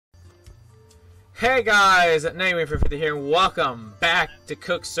Hey guys, Nightmare450 here, and welcome back to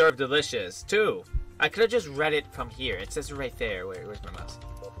Cook Serve Delicious 2. I could have just read it from here. It says right there. Wait, where's my mouse?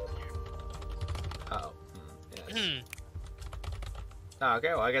 Oh. Yes. Oh, okay,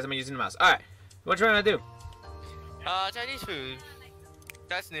 well I guess I'm using the mouse. Alright, what you trying to do? Chinese food.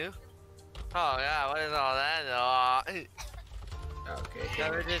 That's new. Oh yeah, what is all that? Okay.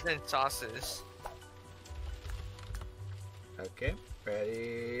 Beverages and sauces. Okay,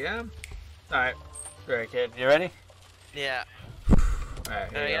 ready? Yeah. Alright. Very kid. You ready? Yeah.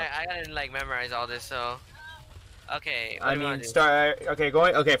 Alright, I gotta like memorize all this, so. Okay. I mean, start. Okay,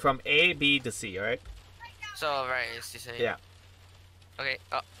 going. Okay, from A, B to C. All right. So right, it's just saying. Yeah. Okay.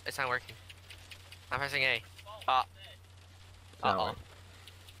 Oh, it's not working. I'm pressing A. Oh. Uh oh.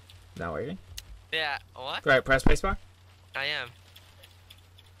 Not working. Yeah. What? Right. Press spacebar. I am.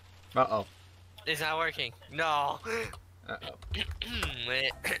 Uh-oh. It's not working. No. Uh-oh.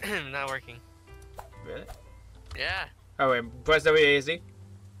 Wait. Not working. Really? Yeah. Oh wait. Press WASD.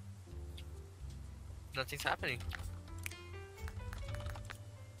 Nothing's happening.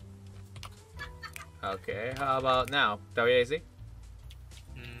 Okay. How about now? WASD.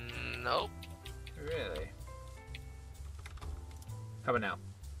 Nope. Really? How about now?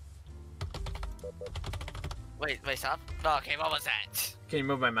 Wait, stop. Oh, okay, what was that? Can you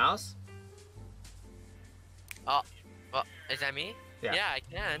move my mouse? Oh, well, is that me? Yeah. Yeah, I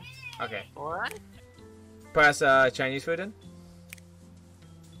can. Okay. What? Press Chinese food in.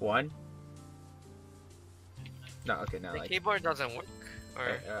 1. No. Okay. Now The like. keyboard doesn't work. Or.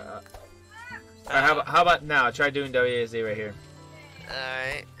 Okay, alright, how about now? Try doing WASD right here.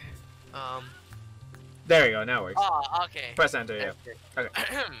 Alright. There you go. Now it works. Oh, okay. Press enter. Yeah. Okay.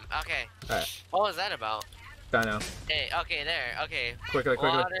 Okay. Alright. What was that about? Don't know. Hey, okay, there. Okay. Quickly.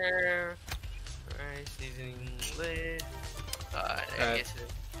 Water. Rice seasoning lid. I guess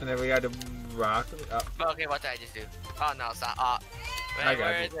it. And then we got the broccoli. Oh. Okay, what did I just do? Oh no, stop. Wait, I got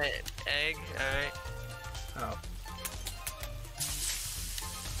where you. is it? Egg. Alright. Oh.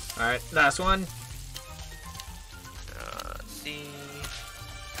 Alright, last one. C.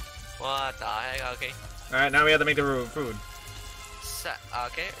 What the heck? Okay. Alright, now we have to make the food.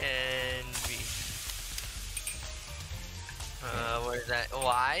 Okay, and B. What is that?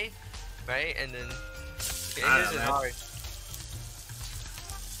 Y, right? And then okay, I this don't is know, hard.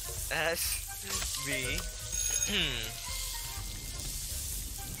 S B.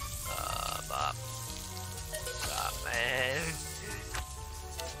 Bop. Stop, man.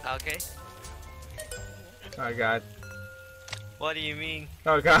 Okay. Oh god. What do you mean?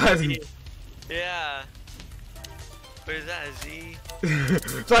 Oh god. Yeah. What is that? A Z?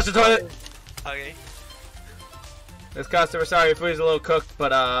 Flush the toilet! Okay. This customer, sorry, your food is a little cooked,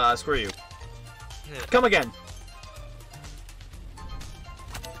 but screw you. Yeah. Come again.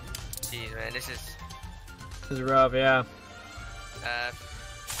 Jeez, man, this is rough, yeah.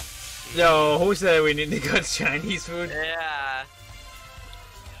 F. Yo, who said we need to go to Chinese food? Yeah.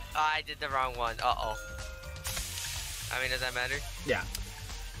 Oh, I did the wrong one. Uh-oh. I mean, does that matter? Yeah.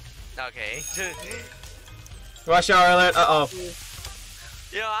 Okay. Rush hour alert. Uh-oh.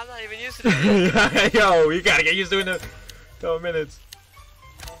 Yo, I'm not even used to this. Yo, you gotta get used to it in a couple minutes.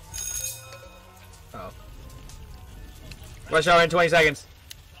 Uh oh. Rush hour in 20 seconds.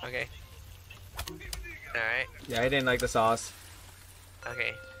 Okay. Alright. Yeah, I didn't like the sauce.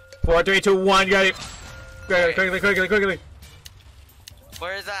 Okay. 4, 3, 2, 1, got it. Okay. Quickly.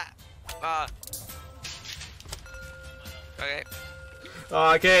 Where is that? Okay.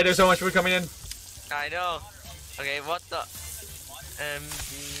 Okay, there's so much food coming in. I know. Okay, what the?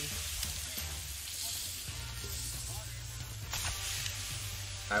 MB.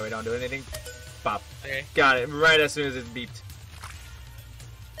 Alright, we don't do anything. Pop. Okay. Got it, right as soon as it beeped.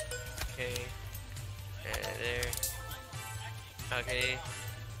 Okay. And there. Okay.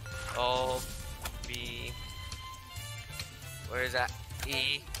 O. B. Where is that?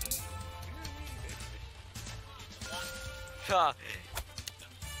 E. Huh.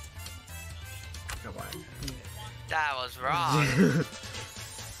 Come on. That was wrong.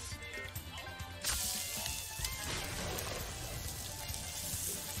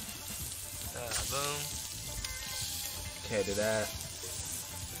 Boom. Can't do that.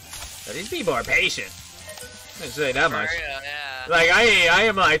 But these people are patient. I didn't say that much. For real, yeah. Like I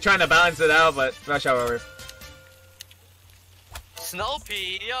am like trying to balance it out, but rush hour over.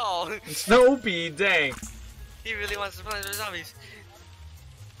 Snoopy, yo. Snoopy, dang. He really wants to play with zombies.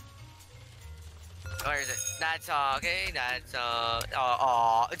 Where is it? That's okay. That's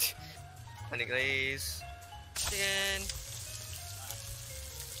honey glaze. Chicken.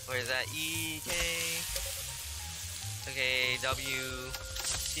 Where's that? E K. Okay, W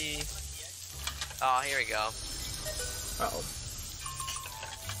C. Oh, here we go. Uh-oh.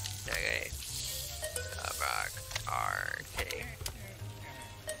 Okay. Rock. RK.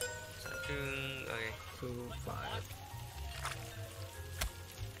 Okay. 2, 5.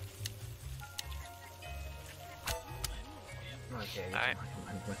 Okay. Alright.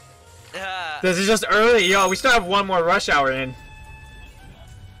 Come on. This is just early, yo. We still have one more rush hour in.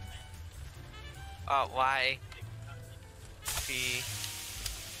 Oh, Y. P.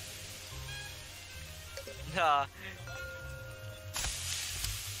 No.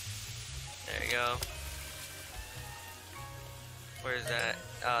 There you go. Where's that?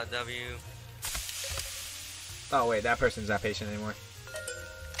 W. Oh wait, that person's not patient anymore.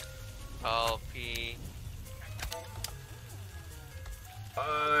 O. P.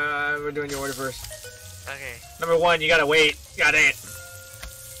 We're doing your order first. Okay. Number 1, you gotta wait. Got it.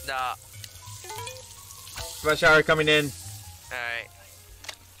 No. Rush hour coming in. Alright.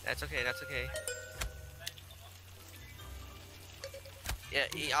 That's okay, that's okay. Yeah,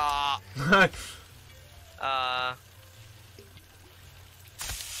 E.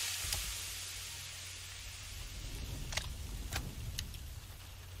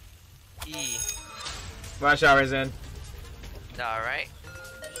 Rush hour is in. Alright.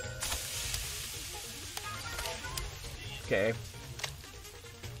 Okay.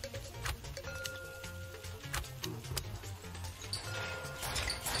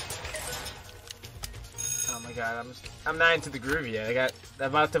 Oh my god, I'm not into the groove yet. I'm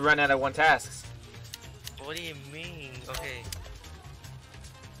about to run out of 1 tasks. What do you mean? Okay.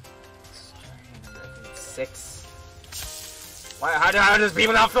 6. Why? How does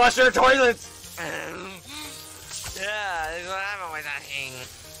people not flush their toilets? Yeah, that's what I'm always asking.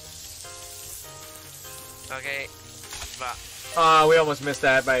 Okay. But, We almost missed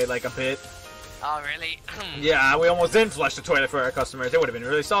that by like a bit. oh, really? Yeah, we almost didn't flush the toilet for our customers. It would have been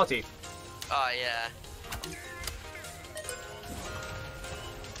really salty. Oh, yeah.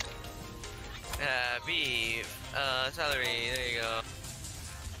 B. Celery. There you go.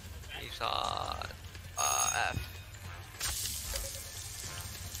 You saw. F.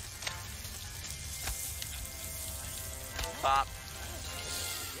 Bop.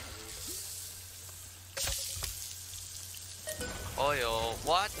 Oil.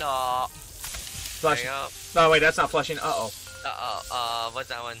 What the? Flush. There you Oh wait, that's not flushing. Uh-oh. go. What's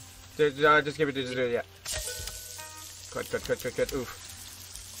that one? Just give it to yeah. Cut.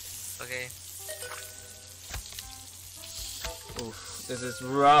 Oof. Okay. Oof. This is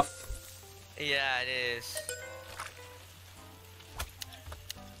rough. Yeah, it is.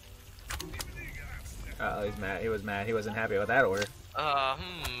 He's mad. He was mad. He wasn't happy with that order.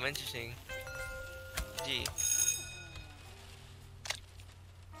 Interesting. G.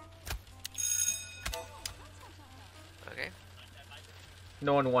 Okay.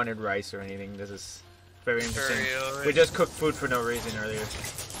 No one wanted rice or anything. This is very interesting. Very We just cooked food for no reason earlier.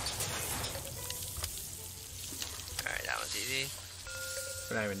 Alright, that one's easy.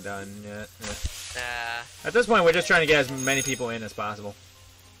 We're not even done yet. Yeah. Nah. At this point, we're just trying to get as many people in as possible.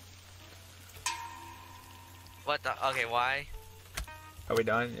 What the? Okay, why? Are we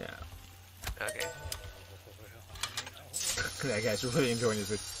done? Yeah. Okay. That guy's really enjoying his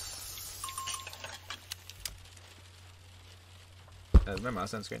food. My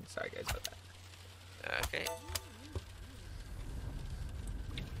mouse on screen. Sorry guys about that. Okay.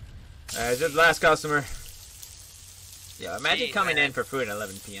 Just last customer. Yeah, imagine Jeez, coming man. in for food at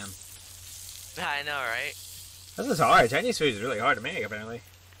 11 p.m. I know, right? This is hard. Chinese food is really hard to make, apparently.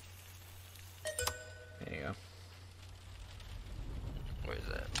 There you go. Where is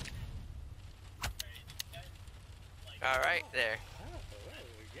that? Alright, there.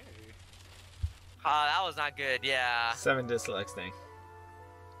 Oh, that was not good, yeah. 7 dislikes thing.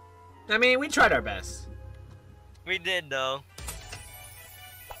 I mean, we tried our best. We did, though.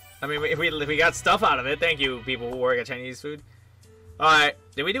 I mean, we got stuff out of it. Thank you, people who work at Chinese food. Alright,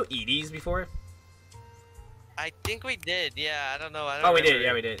 did we do Edie's before? I think we did, yeah, I don't know. Oh, we did,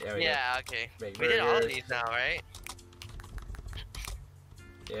 yeah, we did. Yeah, okay. Big We did all of burgers. these now, right?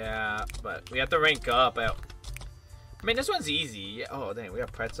 Yeah, but we have to rank up. I mean, this one's easy. Oh, dang, we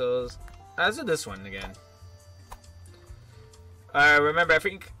have pretzels. Let's do this one again. Remember, I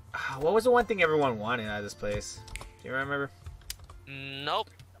think... What was the one thing everyone wanted out of this place? Do you remember? Nope.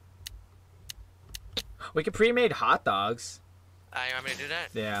 We could pre-made hot dogs. You want me to do that?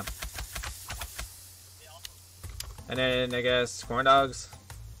 Yeah. And then, I guess, corn dogs.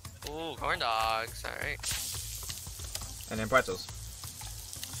 Ooh, corn dogs, alright. And then pretzels.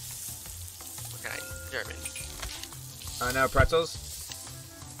 What kind? German. No, pretzels.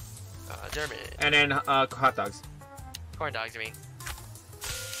 German. And then hot dogs. Corn dogs, I mean.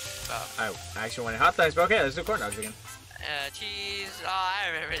 Oh. I actually wanted hot dogs, but okay, let's do corn dogs again. Cheese. Oh, I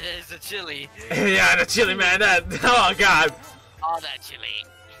remember this. The chili. Yeah, the chili, man. That. Oh God. All that chili.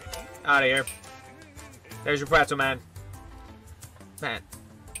 Out of here. There's your pretzel, man. Man,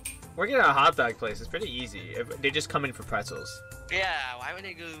 working at a hot dog place is pretty easy. They just come in for pretzels. Yeah, why would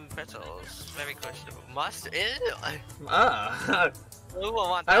they do pretzels? Very questionable. Mustard? Ew. Who will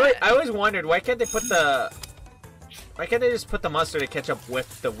want that? I always wondered why can't they just put the mustard and ketchup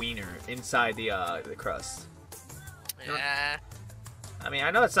with the wiener inside the crust? Yeah. I mean, I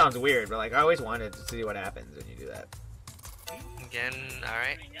know it sounds weird, but like I always wanted to see what happens when you do that. Again,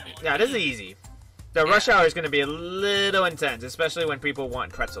 alright. Yeah, this is easy. The rush hour is going to be a little intense, especially when people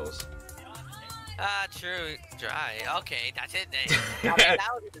want pretzels. True. Dry. Okay, that's it then. I mean, that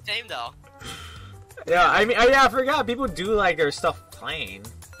would be the same though. Yeah, I mean, I forgot people do like their stuff plain.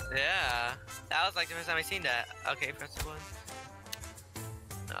 Yeah. That was like the first time I seen that. Okay, pretzel one.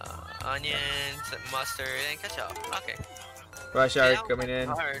 Onions, mustard, and ketchup. Okay. Rush hour Yeah, coming in.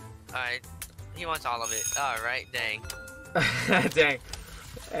 Alright. He wants all of it. Alright, dang. Dang.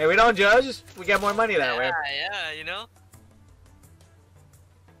 Hey, we don't judge. We get more money that way. Yeah, you know?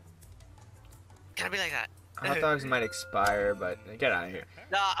 Gotta be like that. Hot dogs might expire, but get out of here.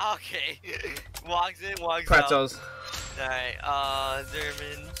 Nah, okay. Walks in, walks Pretzels. out. Alright,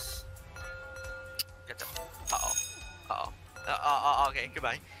 Germans. Get the. Okay,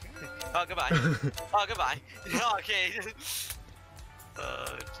 goodbye. Oh, goodbye. Oh, goodbye. Okay.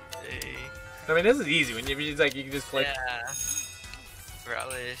 Gee. I mean, this is easy. When you just like, you can just click. Yeah.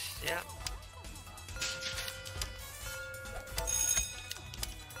 Relish, yeah.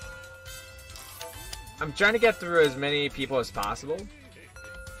 I'm trying to get through as many people as possible.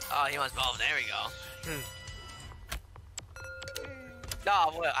 Oh, he wants both. There we go.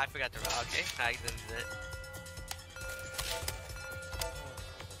 Oh, well, I forgot to. Okay, I exited it.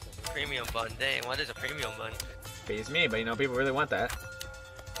 Premium bun. Dang, what is a premium bun? Pays me, but you know, people really want that.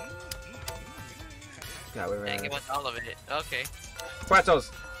 Yeah, we Dang, he wants all of it. Okay. Pretzels.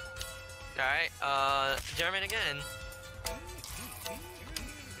 Alright, German again.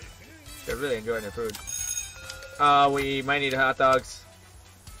 They're really enjoying their food. We might need hot dogs.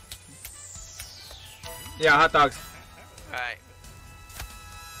 Yeah, hot dogs. Alright.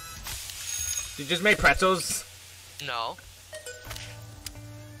 You just made pretzels? No.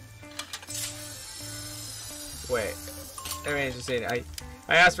 Wait. I mean, just saying, I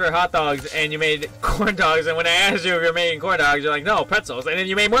asked for hot dogs and you made corn dogs, and when I asked you if you're making corn dogs, you're like, no, pretzels, and then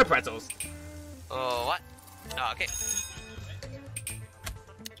you made more pretzels. Oh, what? Oh, okay.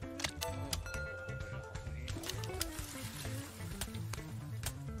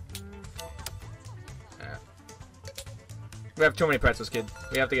 We have too many pretzels, kid.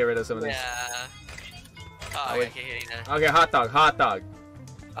 We have to get rid of some of these. Yeah. Oh, wait. okay, Okay, hot dog, hot dog.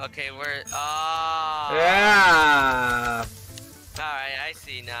 Okay, we're. Oh. Yeah. Alright, I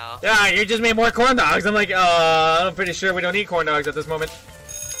see now. Yeah, you just made more corn dogs. I'm like, I'm pretty sure we don't need corn dogs at this moment.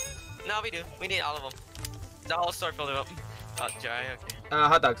 No, we do. We need all of them. The whole store filled it up. Oh, dry, okay.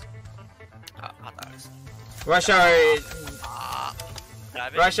 Hot dogs. Hot dogs. Rush hour.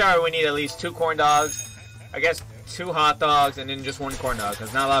 Rabbit? Rush hour. We need at least 2 corn dogs. I guess 2 hot dogs and then just 1 corn dog,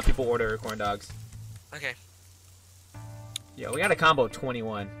 because not a lot of people order corn dogs. Okay, Yeah, we got a combo of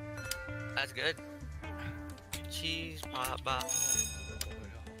 21. that's good. Cheese, pop, pop.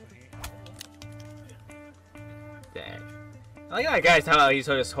 Dang. I like that guy's how he's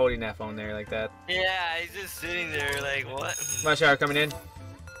just holding that phone there like that. Yeah, he's just sitting there like, what? Rush hour coming in.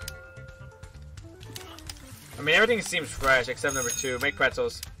 I mean, everything seems fresh except number 2. Make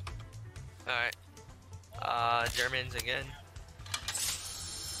pretzels. Alright. Germans again.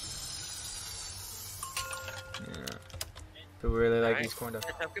 Yeah. People really like Alright. these corn dogs.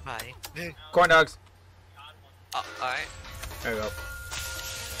 Goodbye. Corn dogs. Oh, alright. There we go.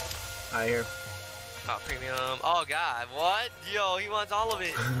 Out of here. Oh, premium. Oh, God. What? Yo, he wants all of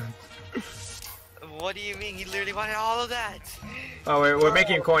it. What do you mean? He literally wanted all of that. Oh, we're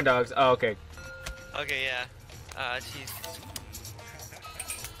making corn dogs. Oh, okay. Okay, yeah. Cheese.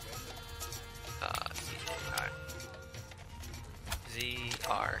 Alright.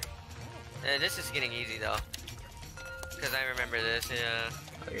 ZR. This is getting easy, though. Because I remember this, yeah.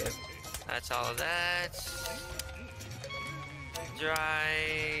 Okay. That's all of that.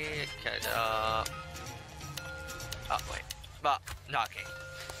 Dry. Oh, wait. Oh, no, okay.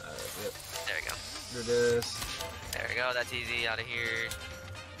 Yep. There we go. Do this. There we go. That's easy. Out of here.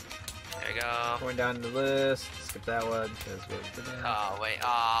 There we go. Going down the list. Skip that one because we're done. Oh, wait.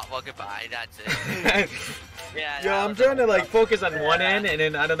 Well, goodbye. That's it. Yeah. Yo, I'm trying to like focus on one end, and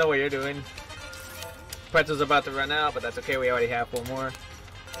then I don't know what you're doing. Pretzel's about to run out, but that's okay. We already have 4 more.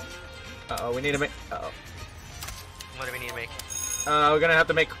 Uh-oh, we need to make... Uh-oh. What do we need to make? We're gonna have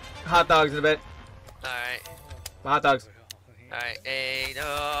to make hot dogs in a bit. Alright. Hot dogs. Alright. Hey,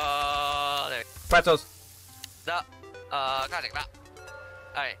 no. There. Pretzels. The. Contact.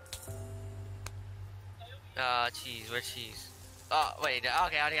 Alright. Cheese. Where's cheese? Oh, wait.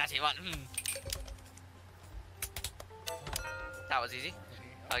 Okay, I got cheese. One. That was easy.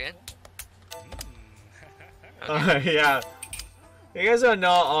 Again. Okay. Yeah. You guys don't know,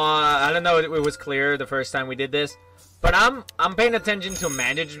 I don't know if it was clear the first time we did this, but I'm paying attention to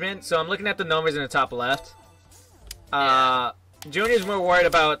management, so I'm looking at the numbers in the top left. Yeah. Junior's more worried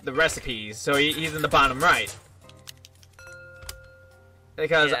about the recipes, so he's in the bottom right.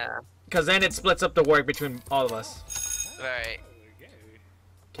 Because then it splits up the work between all of us. Right.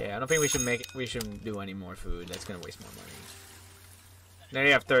 Okay, I don't think we shouldn't do any more food. That's gonna waste more money. Now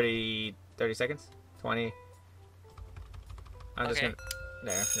you have 30 seconds? 20. I'm just gonna...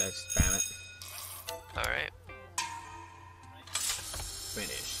 There, just spam it. Alright.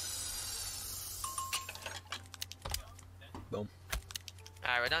 Finish. Boom.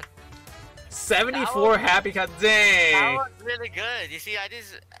 Alright, we're done. 74 happy cut. That Dang! was really good. You see, I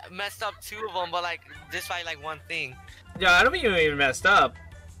just messed up 2 of them, but like, just by like 1 thing. Yeah, I don't think you even messed up.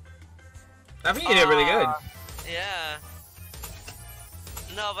 I think you did really good. Yeah.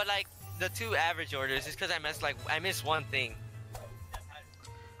 No, but like, the 2 average orders is because I missed 1 thing.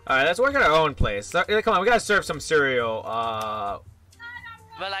 Alright, let's work at our own place. Come on, we gotta serve some cereal.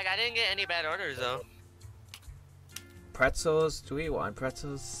 But like, I didn't get any bad orders though. Pretzels? Do we want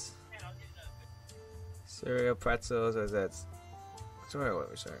pretzels? Cereal, pretzels, what is that? Sorry, what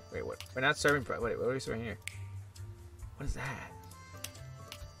we're serving? Wait, what? We're not serving wait, what are we serving here? What is that?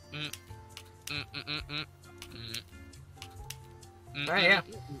 Alright,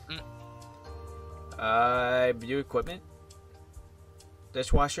 yeah. View equipment.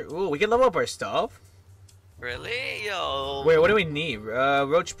 Dishwasher. Ooh, we can level up our stuff. Really? Yo. Wait, what do we need?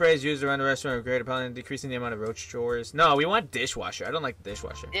 Roach spray is used around the restaurant with great upon decreasing the amount of roach chores. No, we want dishwasher. I don't like the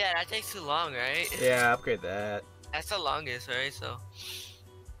dishwasher. Yeah, that takes too long, right? Yeah, upgrade that. That's the longest, right? So.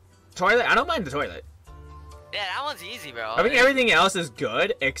 Toilet? I don't mind the toilet. Yeah, that one's easy, bro. I think everything else is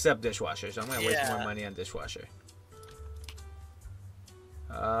good except dishwasher, so I'm gonna waste Yeah. more money on dishwasher.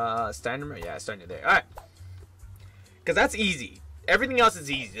 Standard? Yeah, starting there. Alright. Because that's easy. Everything else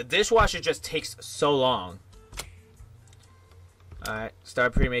is easy. The dishwasher just takes so long. Alright,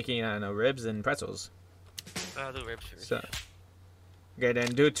 start pre-making, I don't know, ribs and pretzels. I'll do ribs first. So, okay,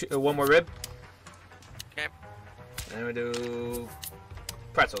 then do 1 more rib. Okay. And we do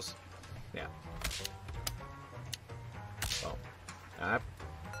pretzels. Yeah. Oh. Alright.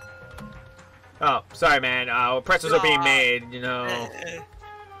 Oh, sorry, man. Pretzels are being made, you know.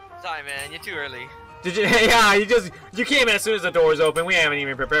 Sorry, man. You're too early. Did you? Yeah, you came in as soon as the doors open. We haven't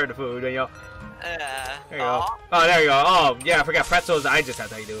even prepared the food, you know. There you go. Oh, there you go. Oh, yeah, I forgot pretzels. I just have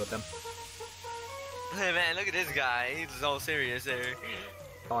to do with them. Hey, man, look at this guy. He's so serious there.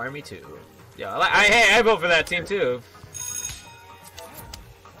 Army 2. Yeah, I vote for that team too.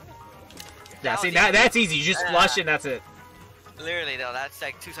 Yeah, see, that's easy. You just flush and that's it. Literally, though, that's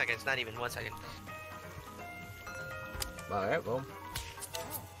like 2 seconds, not even 1 second. Alright, well.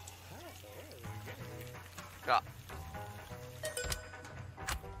 Got.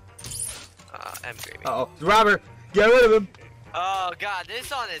 M gravy. Uh-oh. Robber! Get rid of him! Oh, God,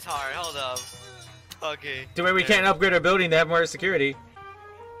 this one is hard. Hold up. Okay. To where we can't upgrade our building to have more security.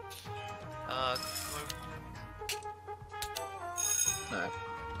 Alright.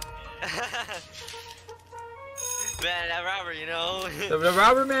 Man, that robber, you know. The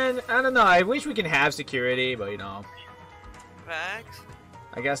robber, man, I don't know. I wish we can have security, but you know. Max?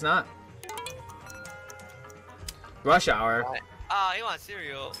 I guess not. Rush hour. Oh, he wants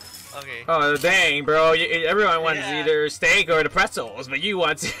cereal. Okay. Oh, dang, bro. Everyone wants either steak or the pretzels, but you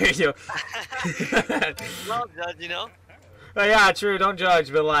want cereal. Well, judge, you know? Oh, yeah, true. Don't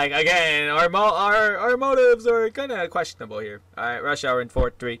judge, but like, again, our motives are kind of questionable here. Alright, rush hour in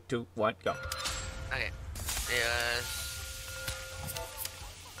 4, 3, 2, 1, go. Okay. Yes.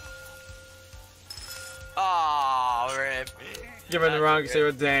 Oh, rip. Give him the wrong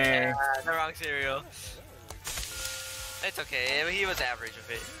cereal, dang. Yeah, the wrong cereal. It's okay. I mean, he was average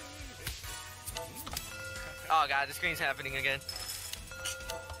with it. Oh god, the screen's happening again.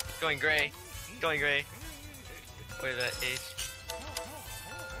 Going gray. Going gray. Where's that H?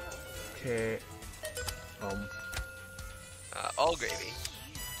 Okay. All gravy.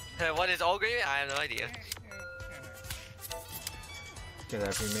 What is all gravy? I have no idea. Get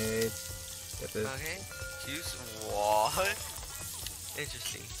that pre-made. Get this. Okay. Juice. What?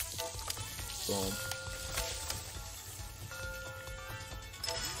 Interesting. Boom.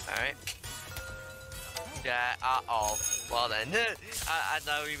 Alright. Yeah, uh-oh. Well then. I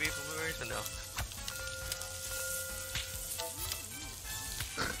thought we'd be for but no.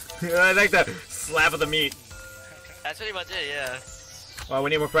 I like the slap of the meat. That's pretty much it, yeah. Well, we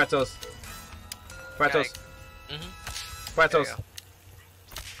need more pretzels. Pretzels. Mm-hmm. Pretzels.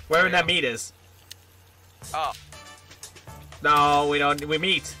 Wherever There you that go. meat is. Oh. No, we don't. We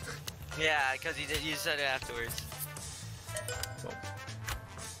meat. Yeah, because you said it afterwards. Well,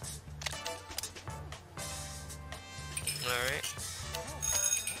 Alright.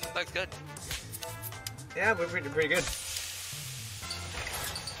 Looks good. yeah, we're pretty good.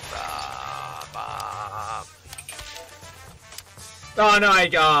 Oh no,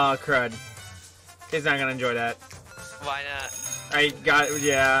 crud. He's not gonna enjoy that. Why not?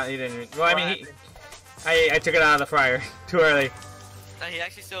 Yeah, he didn't. Well, I What mean, I took it out of the fryer too early. He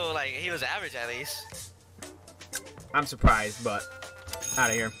actually still, like, he was average at least. I'm surprised, but out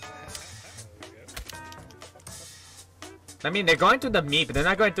of here. I mean, they're going through the meat, but they're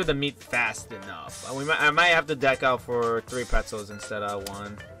not going through the meat fast enough. I might have to deck out for 3 pretzels instead of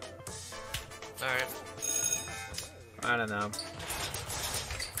 1. Alright. I don't know.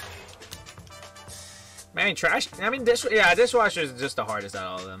 Man, dishwasher is just the hardest out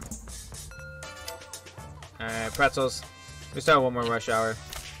of all of them. Alright, pretzels. We still have 1 more rush hour.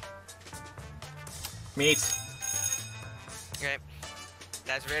 Meat. Okay.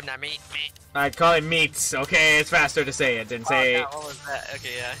 That's rib, not meat. Meat. I'd call it meats, okay? It's faster to say it than say Oh, God, what was that?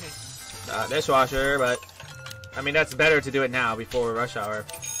 Okay, yeah. dishwasher, but I mean, that's better to do it now before rush hour.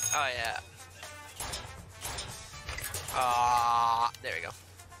 Oh, yeah. There we go.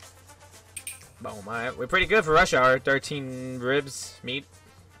 Boom, alright. We're pretty good for rush hour. 13 ribs, meat,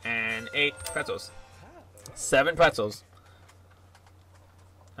 and 8 pretzels. 7 pretzels.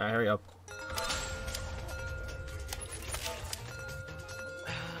 Alright, here we go.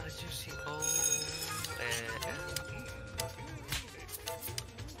 Juicy bowl.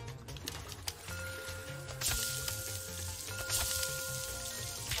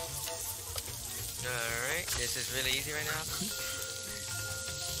 Alright, this is really easy right now.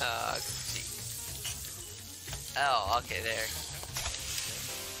 Let's see. Oh, okay, there.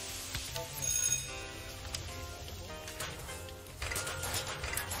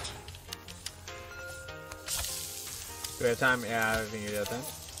 Do we have time? Yeah, I think we do have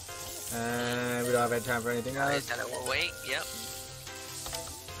time. And we don't have any time for anything Alright, else. gotta wait, yep.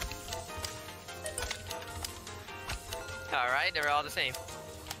 Alright, they're all the same.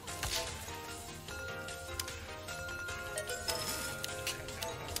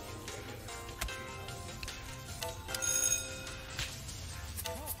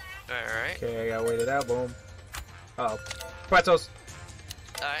 Alright. Okay, I gotta wait it out. Boom. Uh oh. Pretzels.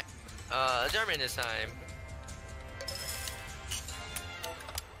 Alright. German this time.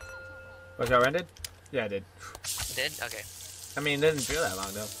 Was y'all ended? Yeah, I did. Did? Okay. I mean, it didn't feel that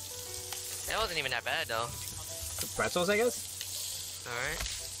long though. It wasn't even that bad though. Pretzels, I guess? Alright.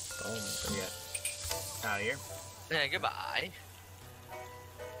 Boom. What do we got? Out of here. Yeah, goodbye.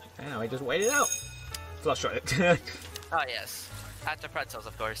 I know, I just waited out. Flush it. Oh, yes. After pretzels,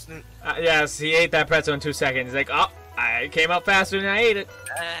 of course. Yes, he ate that pretzel in 2 seconds. He's like, oh, I came out faster than I ate it.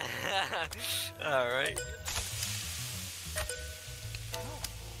 Alright.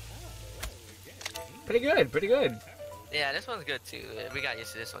 Pretty good, pretty good. Yeah, this one's good too. We got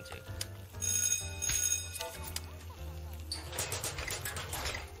used to this one too.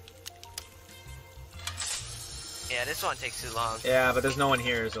 Yeah, this one takes too long. Yeah, but there's no one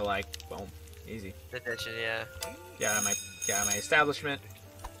here, so like, boom, easy. The dishes, yeah. Got my establishment.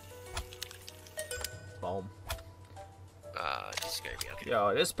 Boom. Just gonna be okay.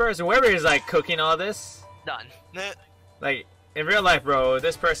 Yo, this person, whoever is like cooking all this, Done. like in real life, bro,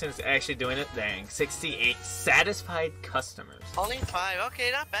 this person's actually doing it. Dang, 68 satisfied customers. Only 5.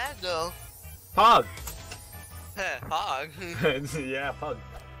 Okay, not bad though. Pog. Hog. Yeah, pug.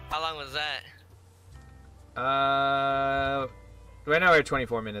 How long was that? Right now we're at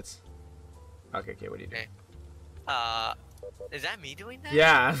 24 minutes. Okay, what do you do? Okay. Is that me doing that?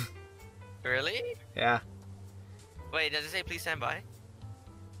 Yeah, Really? yeah, Wait, does it say please stand by?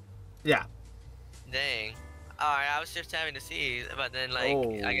 yeah. Dang. Alright, I was just having to see, but then like,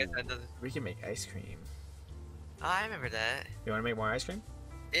 I guess that doesn't. We can make ice cream. Oh, I remember that. You want to make more ice cream?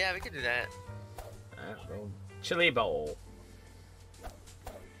 Yeah, we could do that. Boom. Chili bowl.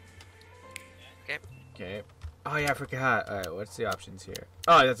 Okay. Okay. Oh yeah, I forgot. All right, what's the options here?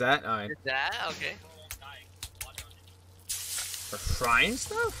 Oh, that's that. All right. Is that okay? For frying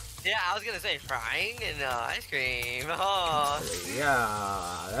stuff? Yeah, I was gonna say frying and ice cream. Oh,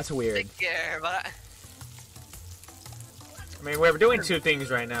 Yeah, that's weird. take care, but I mean, we're doing 2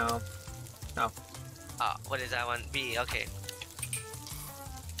 things right now. Oh. Oh, what is that one? B, okay.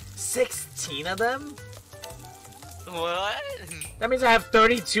 16 of them? What? That means I have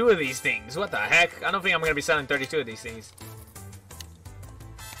 32 of these things. What the heck? I don't think I'm gonna be selling 32 of these things.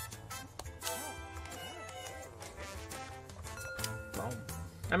 Boom.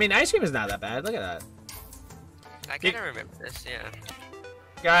 I mean, ice cream is not that bad. Look at that. I kind of remember this, yeah.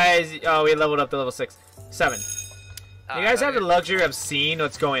 Guys, oh, we leveled up to level 7. You guys have okay. the luxury of seeing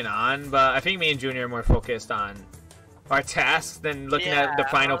what's going on, but I think me and Junior are more focused on our tasks than looking at the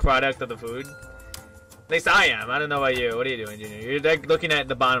final product of the food. At least I am. I don't know about you. What are you doing, Junior? You're like looking at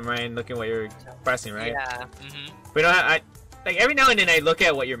the bottom right and looking what you're pressing, right? Yeah. We don't have, like every now and then I look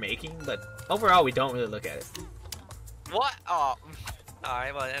at what you're making, but overall we don't really look at it. What? Oh.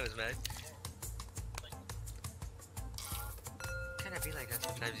 Alright, well, that was bad. Kind of be like that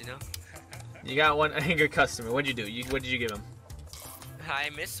sometimes, you know? You got one angry customer. What'd you do? What did you give him? I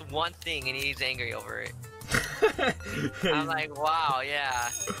missed one thing and he's angry over it. I'm like, wow,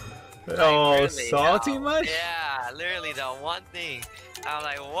 yeah. Oh, Like, salty much? Yeah, literally the one thing. I'm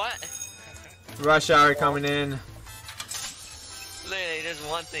like, what? Rush hour coming in. Literally, there's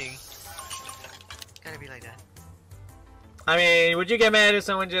one thing. Gotta be like that. I mean, would you get mad if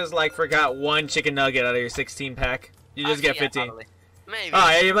someone just like forgot one chicken nugget out of your 16 pack? You just get 15. Probably. Maybe. Oh,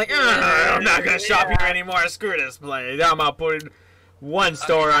 yeah, you're like, I'm not gonna shop here anymore. Screw this place. I'm gonna put one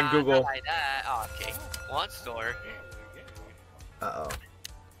store on Google. Like that. Oh, okay. One store. Uh-oh.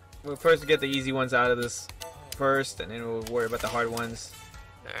 We'll first get the easy ones out of this first, and then we'll worry about the hard ones.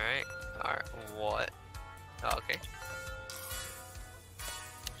 Alright. Alright. What? Oh, okay.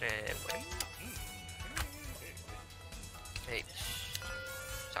 And wait. H.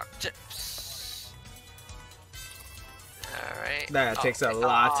 Chocolate chips. Alright. That takes a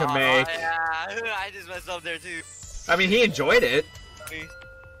lot to make. Yeah, I just messed up there too. I mean, he enjoyed it.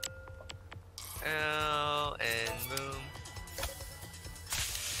 L and boom.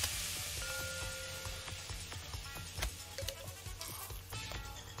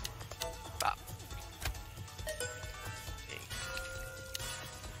 Bop. Okay.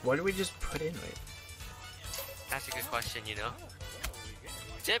 What did we just put in? Wait. That's a good question, you know.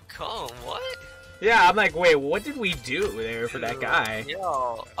 Dip cone, what? Yeah, I'm like, wait, what did we do there for that guy?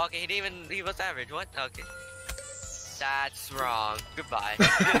 Yo. Okay, he didn't even. He was average. What? Okay. That's wrong. Goodbye.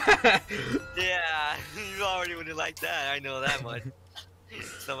 Yeah, you already wouldn't like that. I know that much.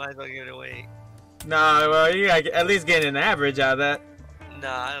 So might as well give it away. No, well, you gotta at least get an average out of that. No,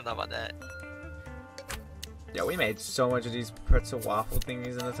 I don't know about that. Yeah, we made so much of these pretzel waffle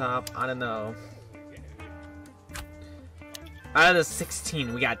thingies in the top. I don't know. Out of the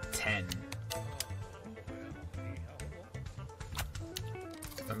 16, we got 10.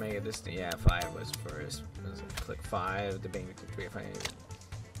 I made it this. Yeah, 5 was first. Let's click 5. The bang 3, 5.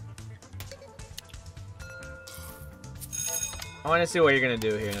 I want to see what you're gonna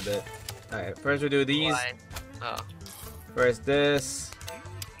do here in a bit. All right, first we do these. Why? Oh. First this,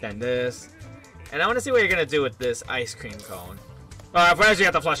 then this, and I want to see what you're gonna do with this ice cream cone. Well, first you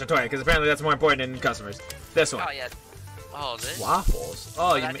have to flush a toilet because apparently that's more important than customers. This one. Oh yeah. Oh, this. Waffles.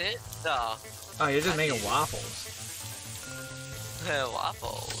 Oh, you. That's it? No. Oh, you're just making waffles.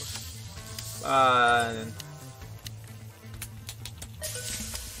 Waffles. Bar.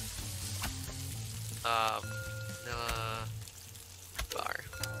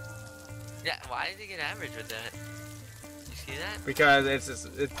 Yeah, why did he get average with that? You see that? Because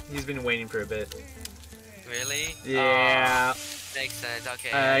he's been waiting for a bit. Really? Yeah. Oh, makes sense.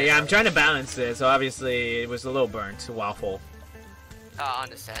 Okay. Yeah, I'm trying to balance it, so obviously it was a little burnt waffle. Oh,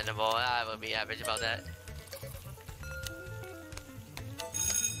 understandable. I would be average about that.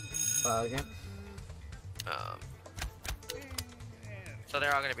 Okay. So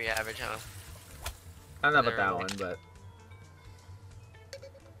they're all gonna be average, huh? I don't know about that one, but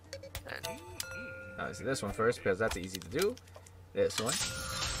And obviously this one first because that's easy to do. This one.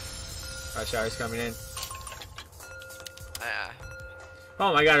 Rush hour's coming in.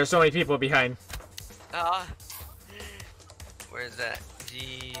 Oh my god, there's so many people behind. Where's that?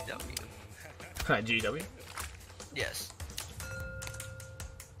 GW. GW. Yes.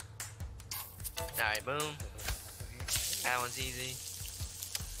 Alright, boom. That one's easy.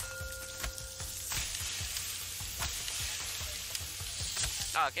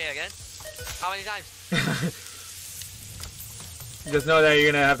 Oh, okay, again? How many times? Just know that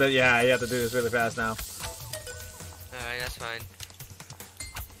you're gonna have to, yeah, you have to do this really fast now. Alright, that's fine.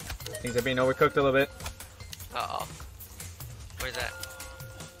 Things are being overcooked a little bit. Uh-oh. Where's that?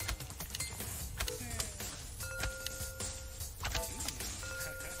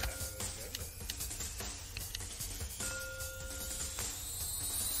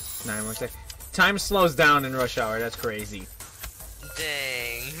 9 more seconds. Time slows down in rush hour. That's crazy.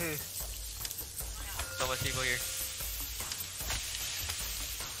 Dang. So much people here.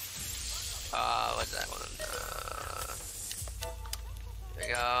 What's that one? There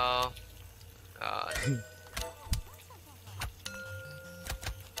we go.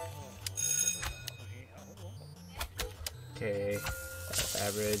 Okay, that's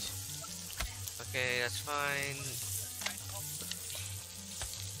average. Okay, that's fine.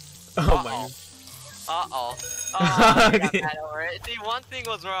 Oh my. Uh-oh. Oh, I got mad over it. See, one thing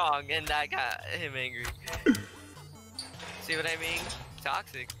was wrong, and that got him angry. See what I mean?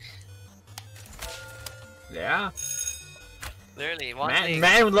 Toxic. Yeah. Literally, one thing.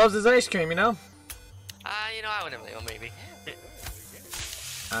 Man loves his ice cream, you know? You know, I wouldn't blame him, maybe.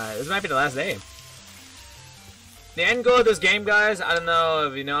 This might be the last day. The end goal of this game, guys, I don't know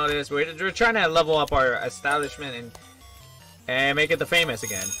if you noticed, we're trying to level up our establishment and make it famous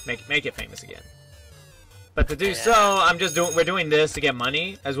again. Make it famous again. But to do so, we're doing this to get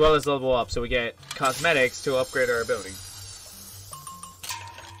money as well as level up, so we get cosmetics to upgrade our ability.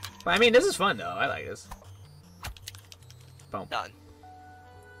 But I mean, this is fun though. I like this. Boom. Done.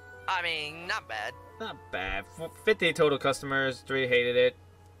 I mean, not bad. Not bad. 50 total customers. 3 hated it.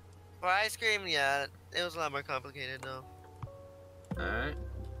 For ice cream, yeah, it was a lot more complicated though. Alright.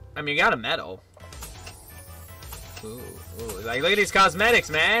 I mean, you got a medal. Ooh, like, look at these cosmetics,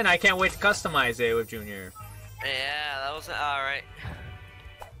 man. I can't wait to customize it with Junior. Yeah, that was alright.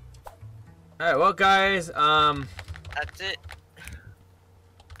 Alright, well, guys, That's it.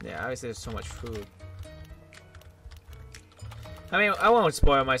 yeah, obviously there's so much food. I mean, I won't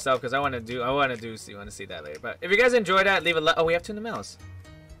spoil myself because I want to see that later. But if you guys enjoyed that, leave a like. Oh, we have tuna mills.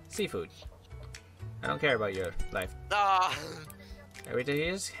 Seafood. I don't care about your life. Oh. Everything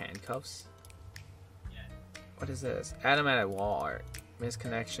is handcuffs. What is this? Adam at wall art.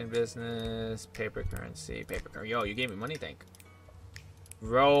 Misconnection business. Paper currency. Paper currency. Yo, you gave me money, thank.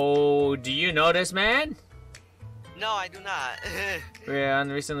 Bro, do you know this man? No, I do not. We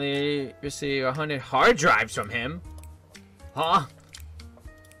recently received 100 hard drives from him. Huh?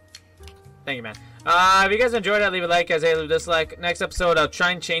 Thank you, man. If you guys enjoyed that, leave a like, guys. Hey, leave a dislike. Next episode, I'll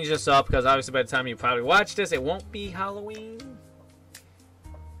try and change this up because obviously by the time you probably watch this, it won't be Halloween.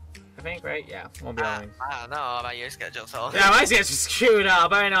 I think, right? Yeah, won't be Halloween. I don't know about your schedule, so. Yeah, my schedule's screwed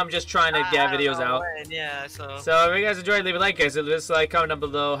up. I know I'm just trying to get videos out. When, yeah, so. So if you guys enjoyed, leave a like, guys. Leave a dislike, comment down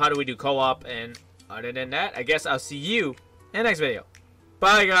below. How do we do co-op? And other than that, I guess I'll see you in the next video.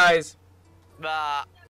 Bye, guys. Bye.